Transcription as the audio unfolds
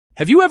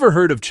Have you ever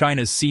heard of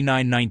China's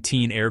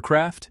C919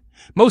 aircraft?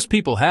 Most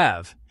people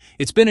have.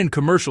 It's been in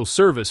commercial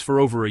service for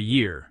over a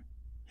year.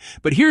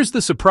 But here's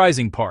the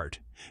surprising part.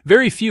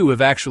 Very few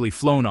have actually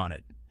flown on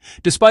it.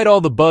 Despite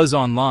all the buzz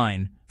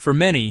online, for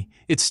many,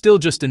 it's still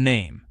just a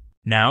name.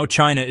 Now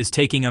China is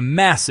taking a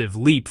massive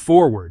leap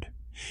forward.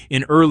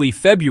 In early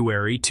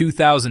February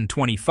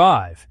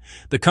 2025,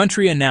 the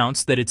country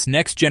announced that its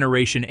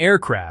next-generation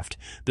aircraft,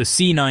 the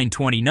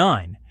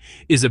C929,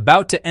 is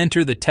about to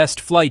enter the test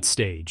flight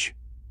stage.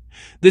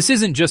 This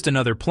isn't just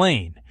another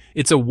plane.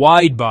 It's a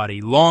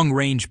wide-body,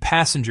 long-range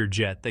passenger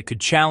jet that could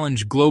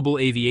challenge global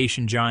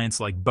aviation giants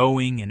like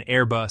Boeing and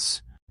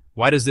Airbus.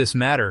 Why does this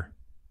matter?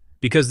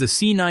 Because the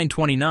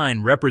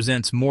C929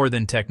 represents more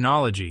than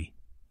technology.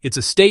 It's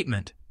a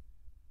statement.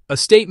 A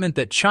statement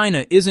that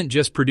China isn't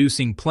just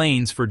producing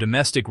planes for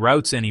domestic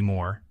routes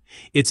anymore.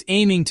 It's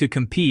aiming to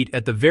compete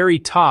at the very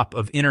top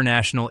of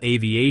international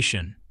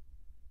aviation.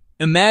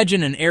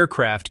 Imagine an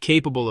aircraft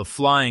capable of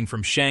flying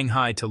from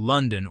Shanghai to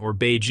London or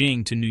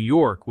Beijing to New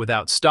York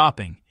without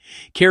stopping,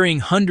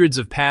 carrying hundreds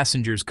of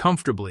passengers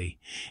comfortably,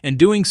 and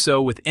doing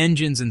so with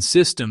engines and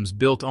systems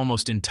built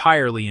almost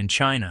entirely in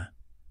China.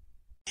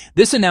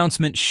 This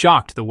announcement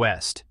shocked the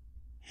West.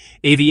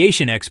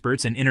 Aviation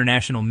experts and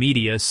international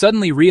media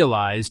suddenly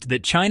realized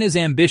that China's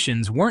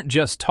ambitions weren't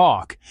just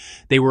talk,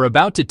 they were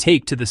about to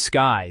take to the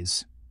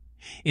skies.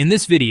 In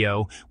this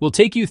video, we'll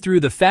take you through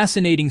the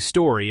fascinating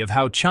story of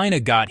how China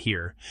got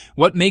here,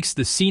 what makes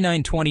the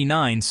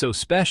C929 so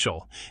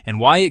special, and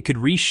why it could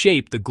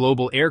reshape the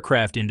global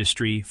aircraft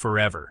industry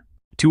forever.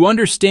 To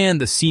understand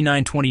the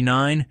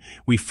C929,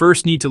 we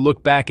first need to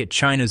look back at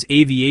China's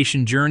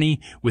aviation journey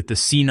with the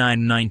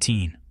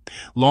C919.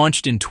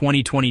 Launched in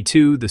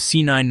 2022, the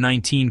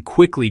C919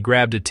 quickly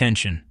grabbed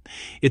attention.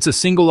 It's a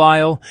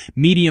single-aisle,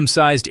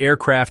 medium-sized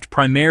aircraft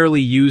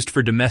primarily used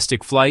for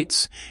domestic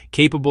flights,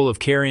 capable of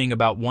carrying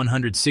about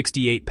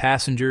 168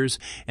 passengers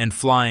and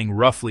flying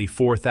roughly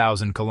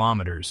 4,000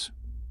 kilometers.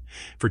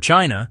 For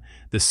China,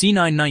 the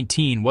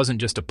C919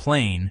 wasn't just a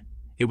plane,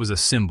 it was a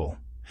symbol.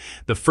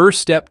 The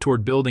first step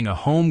toward building a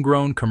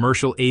homegrown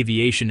commercial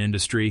aviation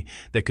industry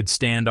that could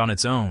stand on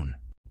its own.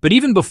 But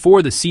even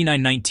before the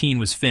C919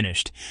 was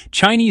finished,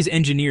 Chinese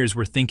engineers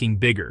were thinking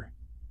bigger.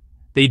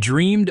 They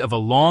dreamed of a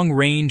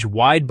long-range,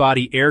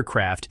 wide-body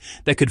aircraft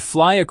that could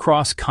fly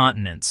across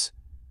continents.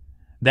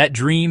 That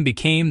dream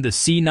became the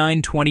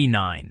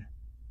C929.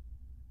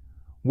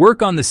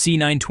 Work on the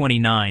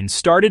C929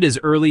 started as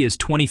early as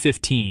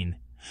 2015,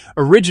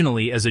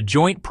 originally as a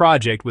joint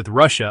project with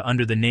Russia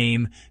under the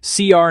name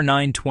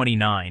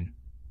CR929.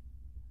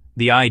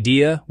 The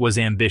idea was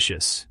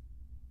ambitious.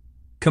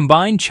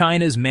 Combine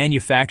China's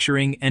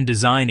manufacturing and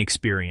design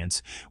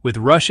experience with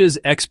Russia's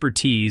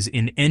expertise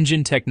in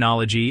engine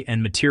technology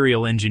and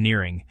material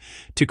engineering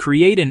to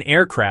create an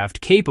aircraft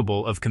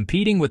capable of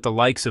competing with the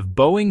likes of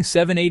Boeing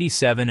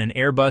 787 and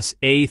Airbus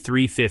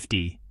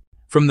A350.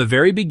 From the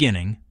very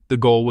beginning, the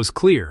goal was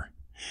clear.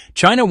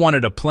 China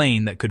wanted a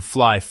plane that could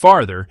fly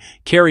farther,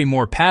 carry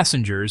more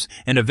passengers,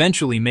 and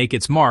eventually make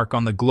its mark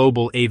on the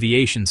global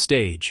aviation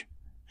stage.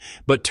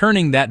 But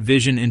turning that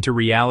vision into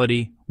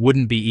reality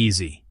wouldn't be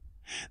easy.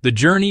 The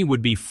journey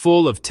would be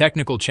full of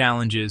technical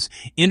challenges,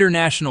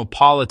 international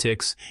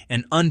politics,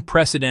 and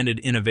unprecedented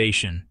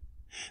innovation.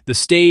 The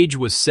stage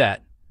was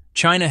set.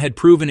 China had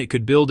proven it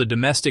could build a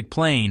domestic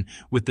plane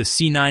with the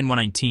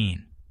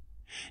C919.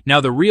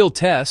 Now the real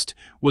test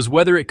was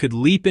whether it could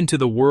leap into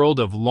the world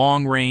of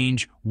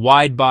long-range,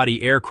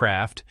 wide-body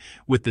aircraft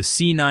with the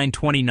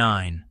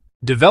C929.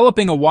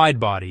 Developing a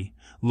wide-body,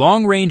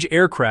 long-range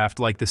aircraft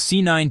like the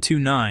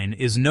C929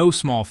 is no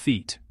small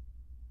feat.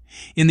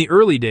 In the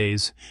early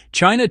days,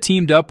 China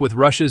teamed up with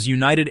Russia's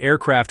United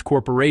Aircraft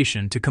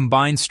Corporation to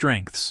combine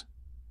strengths.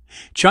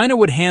 China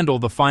would handle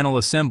the final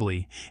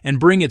assembly and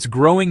bring its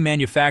growing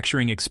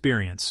manufacturing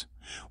experience,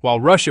 while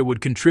Russia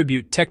would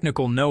contribute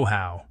technical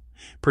know-how,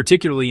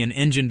 particularly in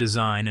engine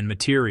design and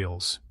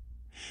materials.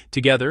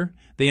 Together,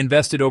 they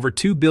invested over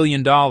 $2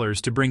 billion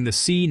to bring the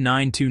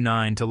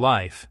C929 to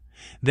life,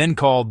 then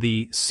called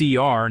the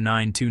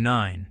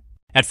CR929.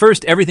 At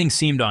first, everything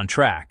seemed on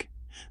track.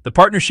 The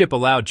partnership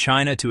allowed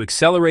China to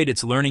accelerate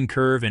its learning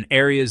curve in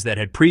areas that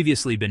had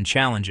previously been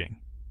challenging.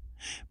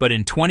 But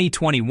in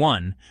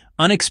 2021,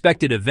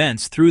 unexpected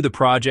events threw the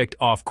project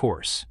off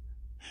course.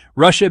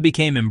 Russia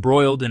became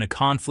embroiled in a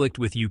conflict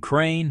with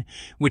Ukraine,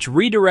 which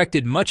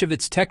redirected much of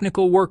its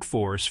technical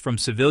workforce from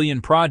civilian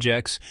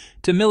projects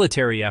to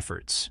military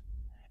efforts.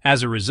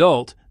 As a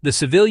result, the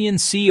civilian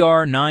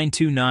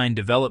CR929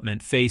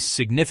 development faced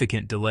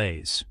significant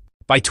delays.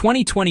 By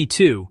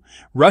 2022,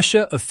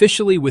 Russia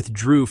officially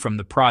withdrew from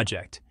the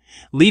project,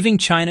 leaving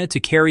China to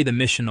carry the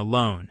mission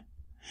alone.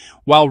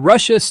 While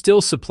Russia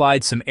still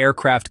supplied some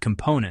aircraft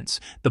components,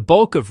 the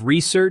bulk of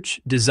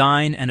research,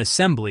 design, and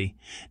assembly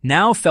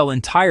now fell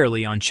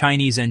entirely on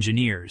Chinese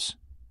engineers.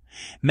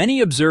 Many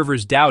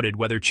observers doubted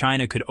whether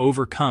China could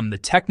overcome the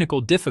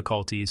technical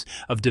difficulties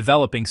of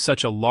developing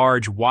such a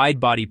large,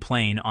 wide-body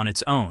plane on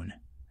its own.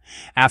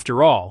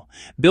 After all,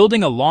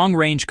 building a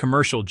long-range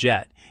commercial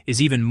jet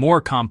is even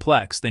more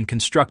complex than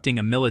constructing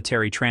a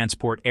military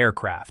transport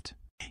aircraft.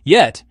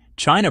 Yet,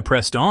 China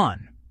pressed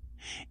on.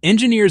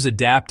 Engineers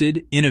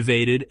adapted,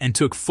 innovated, and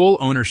took full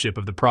ownership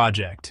of the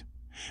project.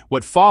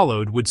 What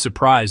followed would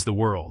surprise the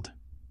world.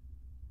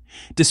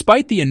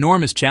 Despite the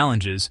enormous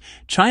challenges,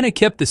 China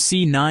kept the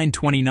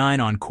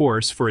C929 on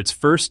course for its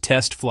first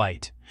test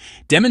flight,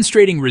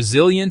 demonstrating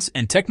resilience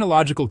and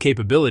technological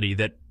capability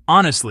that,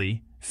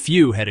 honestly,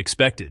 few had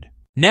expected.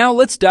 Now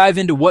let's dive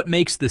into what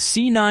makes the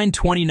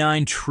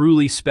C929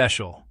 truly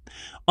special.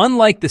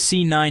 Unlike the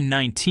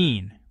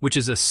C919, which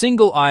is a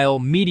single-aisle,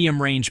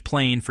 medium-range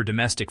plane for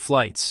domestic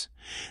flights,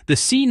 the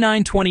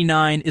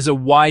C929 is a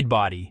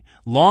wide-body,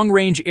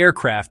 long-range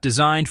aircraft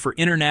designed for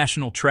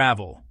international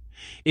travel.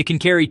 It can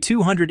carry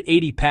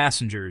 280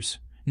 passengers,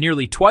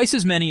 nearly twice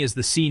as many as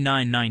the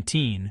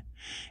C919,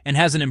 and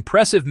has an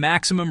impressive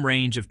maximum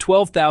range of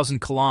 12,000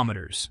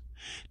 kilometers.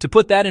 To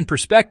put that in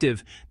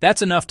perspective,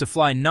 that's enough to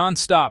fly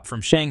non-stop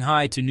from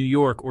Shanghai to New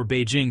York or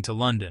Beijing to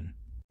London.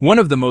 One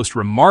of the most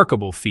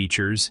remarkable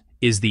features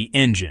is the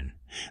engine.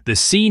 The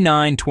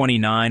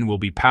C929 will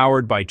be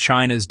powered by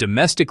China's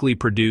domestically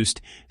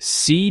produced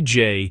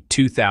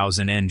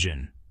CJ2000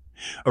 engine.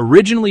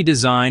 Originally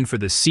designed for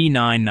the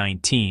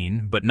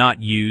C919, but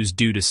not used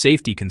due to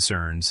safety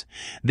concerns,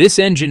 this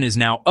engine is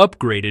now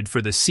upgraded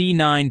for the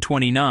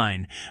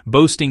C929,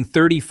 boasting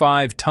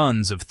 35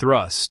 tons of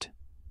thrust.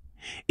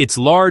 Its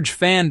large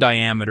fan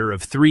diameter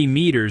of 3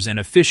 meters and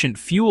efficient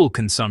fuel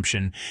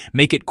consumption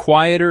make it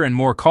quieter and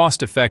more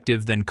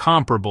cost-effective than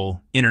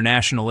comparable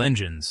international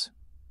engines.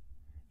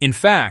 In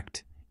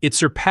fact, it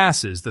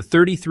surpasses the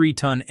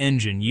 33-ton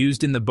engine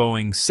used in the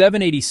Boeing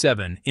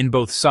 787 in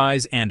both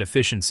size and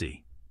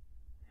efficiency.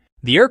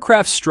 The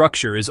aircraft's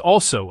structure is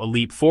also a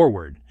leap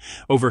forward.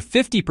 Over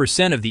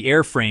 50% of the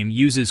airframe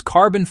uses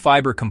carbon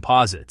fiber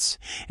composites,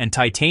 and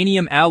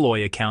titanium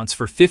alloy accounts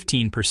for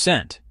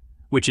 15%,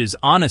 which is,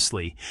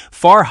 honestly,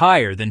 far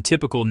higher than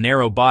typical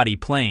narrow-body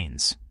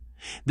planes.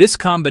 This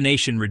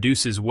combination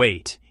reduces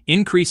weight,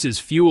 increases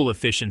fuel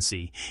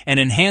efficiency,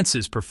 and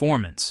enhances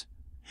performance.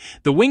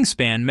 The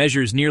wingspan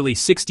measures nearly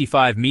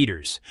 65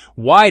 meters,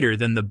 wider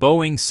than the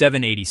Boeing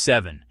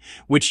 787,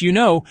 which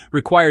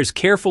requires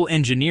careful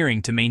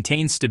engineering to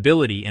maintain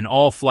stability in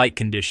all flight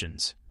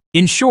conditions.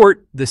 In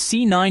short, the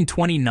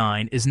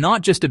C929 is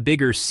not just a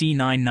bigger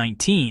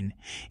C919,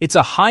 it's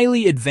a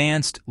highly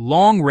advanced,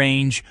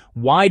 long-range,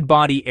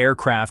 wide-body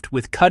aircraft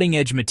with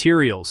cutting-edge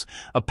materials,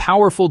 a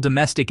powerful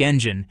domestic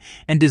engine,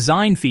 and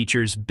design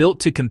features built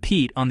to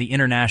compete on the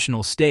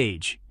international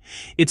stage.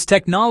 Its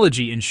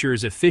technology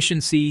ensures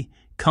efficiency,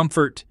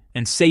 comfort,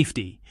 and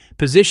safety,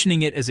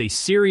 positioning it as a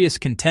serious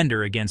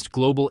contender against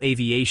global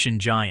aviation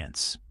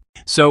giants.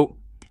 So,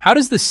 how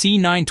does the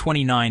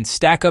C929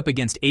 stack up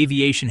against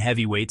aviation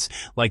heavyweights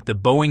like the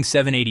Boeing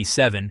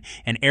 787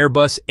 and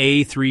Airbus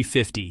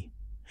A350?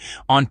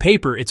 On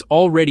paper, it's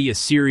already a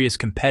serious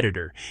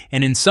competitor,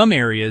 and in some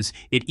areas,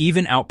 it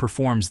even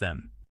outperforms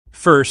them.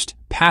 First,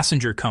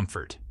 passenger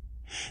comfort.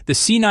 The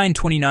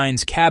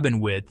C929's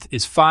cabin width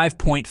is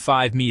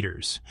 5.5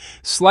 meters,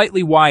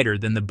 slightly wider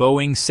than the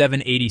Boeing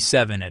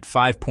 787 at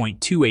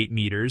 5.28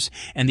 meters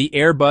and the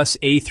Airbus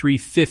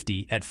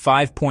A350 at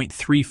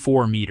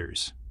 5.34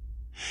 meters.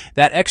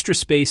 That extra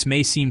space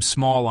may seem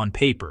small on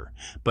paper,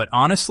 but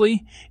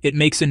honestly, it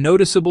makes a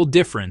noticeable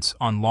difference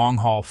on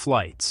long-haul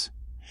flights.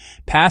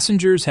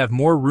 Passengers have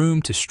more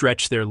room to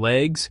stretch their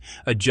legs,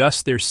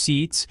 adjust their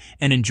seats,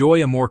 and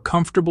enjoy a more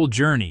comfortable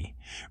journey,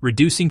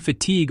 reducing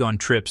fatigue on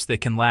trips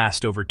that can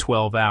last over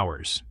 12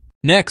 hours.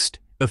 Next,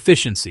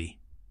 efficiency.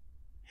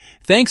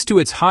 Thanks to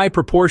its high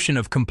proportion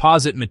of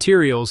composite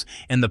materials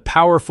and the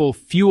powerful,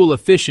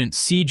 fuel-efficient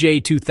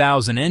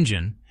CJ2000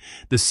 engine,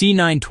 the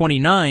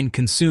C929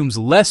 consumes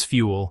less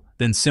fuel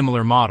than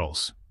similar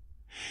models.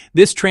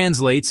 This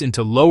translates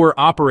into lower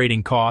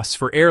operating costs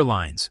for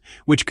airlines,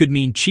 which could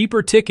mean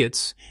cheaper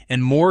tickets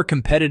and more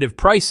competitive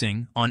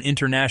pricing on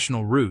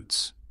international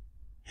routes.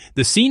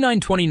 The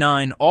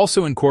C929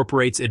 also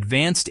incorporates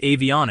advanced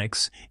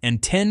avionics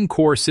and 10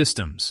 core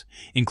systems,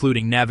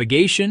 including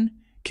navigation,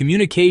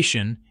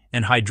 communication,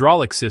 and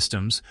hydraulic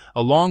systems,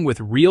 along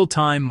with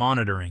real-time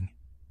monitoring.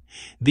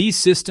 These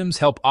systems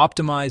help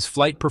optimize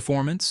flight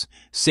performance,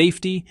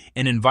 safety,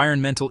 and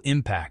environmental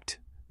impact,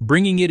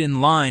 bringing it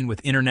in line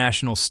with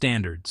international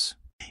standards.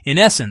 In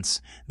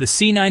essence, the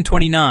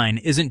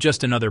C929 isn't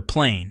just another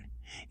plane.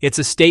 It's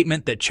a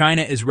statement that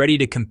China is ready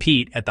to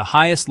compete at the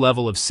highest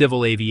level of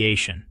civil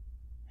aviation.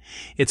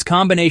 Its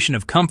combination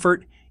of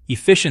comfort,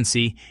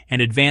 efficiency,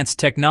 and advanced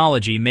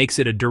technology makes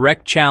it a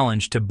direct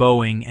challenge to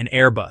Boeing and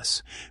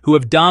Airbus, who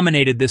have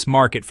dominated this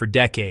market for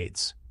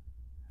decades.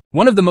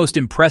 One of the most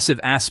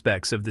impressive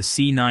aspects of the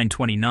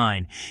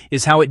C929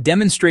 is how it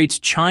demonstrates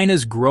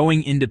China's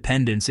growing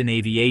independence in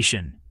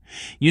aviation.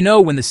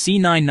 When the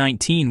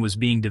C919 was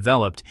being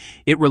developed,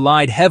 it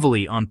relied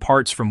heavily on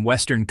parts from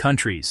Western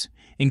countries,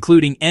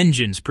 including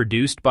engines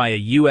produced by a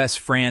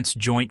US-France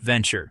joint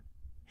venture.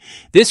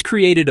 This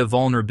created a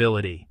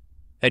vulnerability.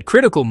 At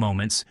critical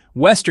moments,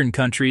 Western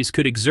countries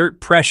could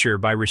exert pressure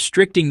by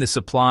restricting the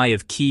supply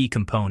of key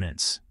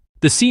components.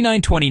 The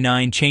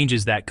C929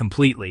 changes that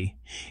completely.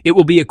 It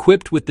will be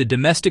equipped with the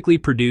domestically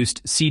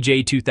produced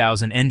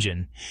CJ2000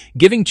 engine,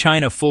 giving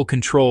China full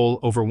control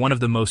over one of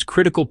the most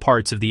critical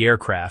parts of the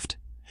aircraft.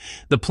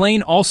 The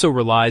plane also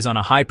relies on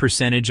a high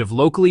percentage of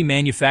locally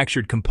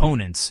manufactured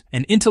components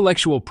and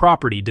intellectual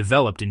property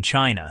developed in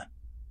China.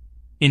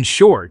 In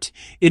short,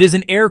 it is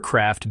an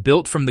aircraft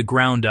built from the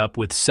ground up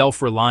with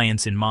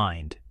self-reliance in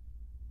mind.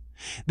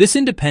 This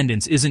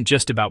independence isn't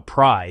just about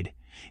pride.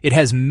 It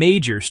has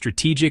major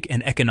strategic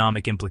and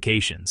economic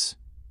implications.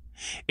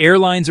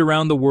 Airlines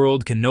around the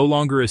world can no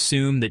longer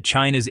assume that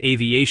China's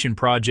aviation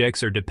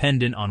projects are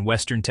dependent on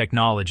Western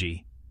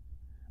technology.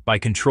 By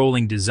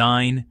controlling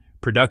design,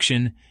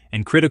 production,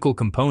 and critical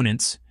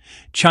components,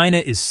 China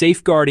is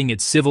safeguarding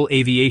its civil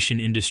aviation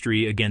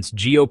industry against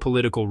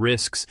geopolitical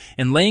risks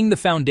and laying the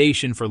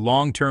foundation for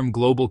long-term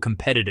global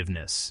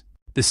competitiveness.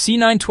 The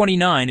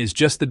C929 is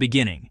just the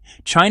beginning.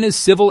 China's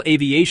civil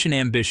aviation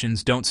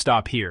ambitions don't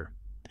stop here.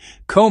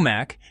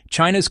 COMAC,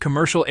 China's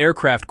commercial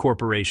aircraft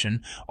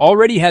corporation,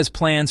 already has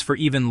plans for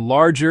even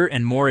larger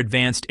and more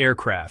advanced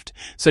aircraft,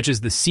 such as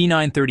the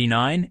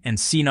C939 and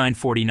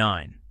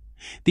C949.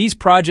 These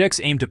projects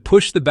aim to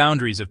push the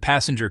boundaries of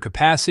passenger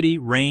capacity,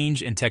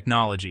 range, and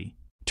technology.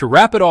 To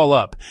wrap it all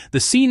up, the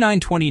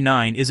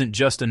C929 isn't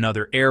just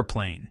another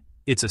airplane.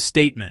 It's a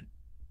statement.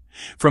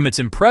 From its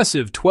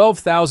impressive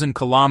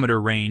 12,000-kilometer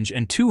range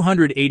and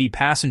 280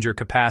 passenger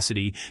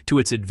capacity to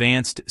its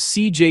advanced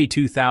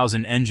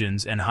CJ2000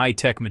 engines and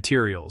high-tech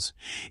materials,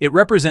 it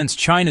represents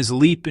China's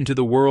leap into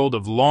the world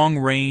of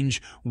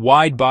long-range,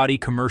 wide-body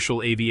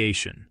commercial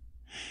aviation.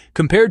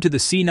 Compared to the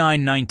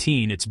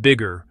C919, it's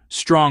bigger,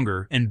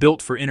 stronger, and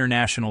built for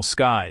international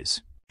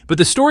skies. But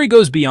the story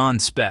goes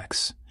beyond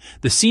specs.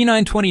 The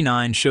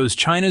C929 shows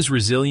China's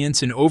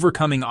resilience in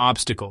overcoming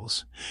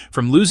obstacles,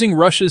 from losing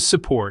Russia's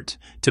support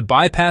to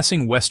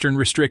bypassing Western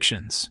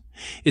restrictions.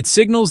 It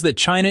signals that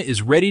China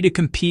is ready to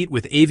compete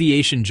with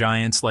aviation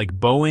giants like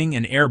Boeing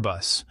and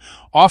Airbus,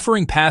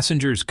 offering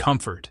passengers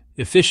comfort,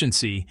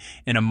 efficiency,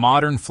 and a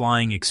modern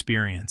flying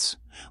experience.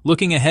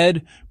 Looking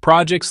ahead,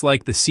 projects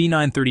like the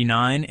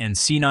C939 and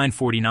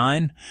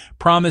C949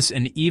 promise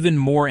an even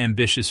more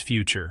ambitious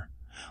future.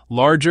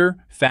 Larger,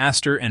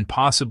 faster, and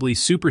possibly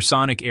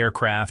supersonic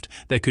aircraft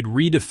that could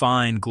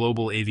redefine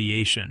global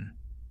aviation.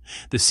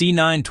 The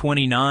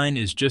C929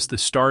 is just the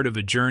start of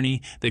a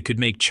journey that could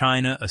make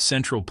China a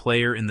central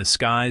player in the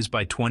skies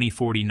by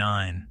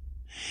 2049.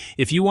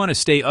 If you want to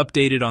stay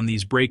updated on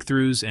these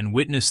breakthroughs and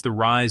witness the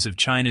rise of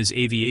China's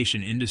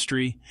aviation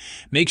industry,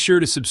 make sure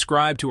to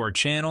subscribe to our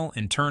channel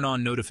and turn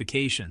on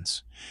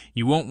notifications.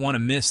 You won't want to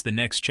miss the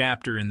next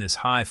chapter in this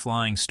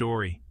high-flying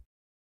story.